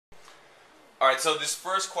Alright, so this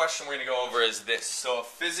first question we're going to go over is this. So a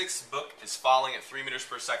physics book is falling at 3 meters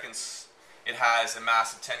per second. It has a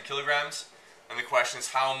mass of 10 kilograms. And the question is,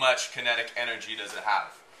 how much kinetic energy does it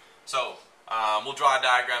have? So we'll draw a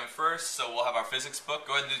diagram first. So we'll have our physics book.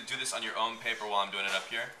 Go ahead and do this on your own paper while I'm doing it up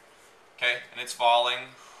here. Okay, and it's falling.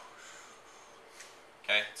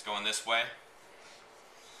 Okay, it's going this way.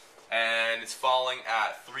 And it's falling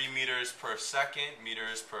at 3 meters per second.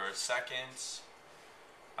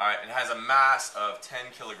 Alright, and it has a mass of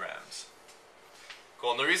 10 kilograms.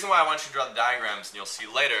 Cool, and the reason why I want you to draw the diagrams, and you'll see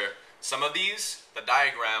later, some of these, the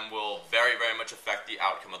diagram will very, very much affect the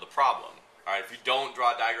outcome of the problem. Alright, if you don't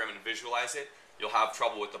draw a diagram and visualize it, you'll have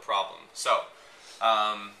trouble with the problem. So,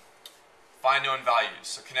 find known values.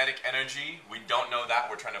 So kinetic energy, we don't know that.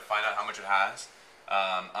 We're trying to find out how much it has.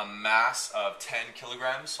 A mass of 10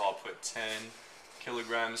 kilograms, so I'll put 10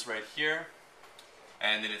 kilograms right here.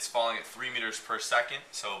 And then it's falling at 3 meters per second,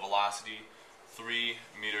 so velocity 3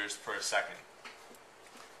 meters per second.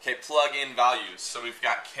 Okay, plug in values. So we've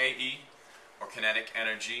got KE, or kinetic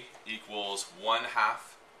energy, equals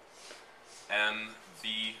 1/2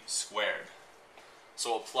 mv squared. So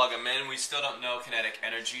we'll plug them in. We still don't know kinetic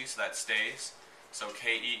energy, so that stays. So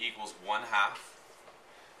KE equals 1/2.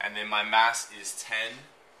 And then my mass is 10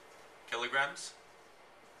 kilograms.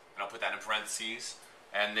 And I'll put that in parentheses.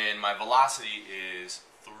 And then my velocity is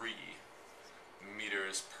 3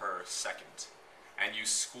 meters per second. And you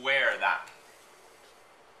square that.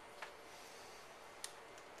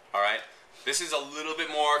 Alright, this is a little bit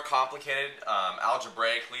more complicated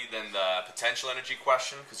algebraically than the potential energy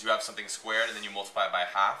question, because you have something squared and then you multiply it by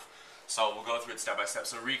half. So we'll go through it step by step.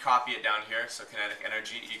 So recopy it down here. So kinetic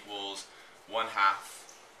energy equals 1/2.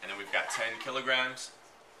 And then we've got 10 kilograms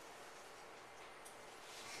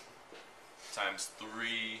times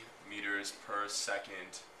 3 meters per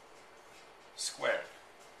second squared.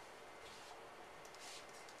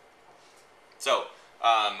 So,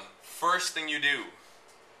 first thing you do,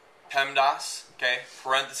 PEMDAS, okay,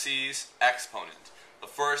 parentheses, exponent. The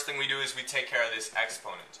first thing we do is we take care of this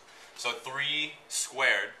exponent. So 3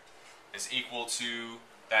 squared is equal to,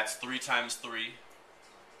 that's 3 times 3,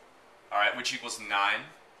 alright, which equals 9.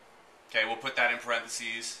 Okay, we'll put that in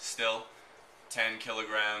parentheses still. 10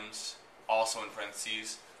 kilograms, also in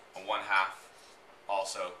parentheses, 1/2,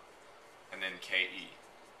 also, and then KE.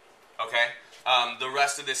 Okay, the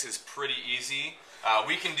rest of this is pretty easy.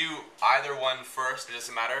 We can do either one first, it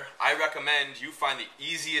doesn't matter. I recommend you find the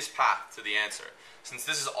easiest path to the answer. Since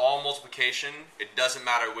this is all multiplication, it doesn't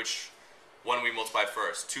matter which one we multiply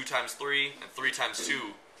first. 2 times 3 and 3 times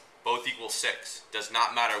 2 both equal 6. Does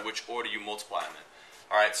not matter which order you multiply them in.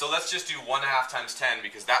 Alright, so let's just do 1/2 times 10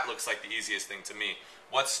 because that looks like the easiest thing to me.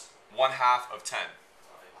 What's 1/2 of 10?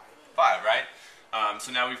 5, right?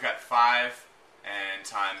 So now we've got 5 and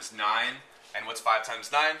times 9. And what's 5 times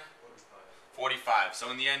 9? 45. So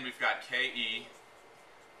in the end we've got KE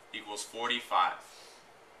equals 45.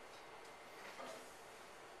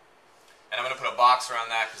 And I'm going to put a box around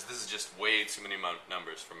that because this is just way too many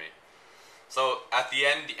numbers for me. So at the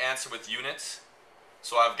end, the answer with units.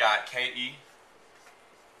 So I've got KE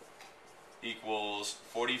equals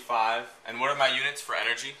 45. And what are my units for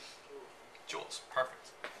energy? Joules. Perfect.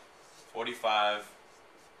 45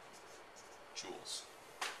 joules.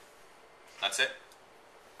 That's it.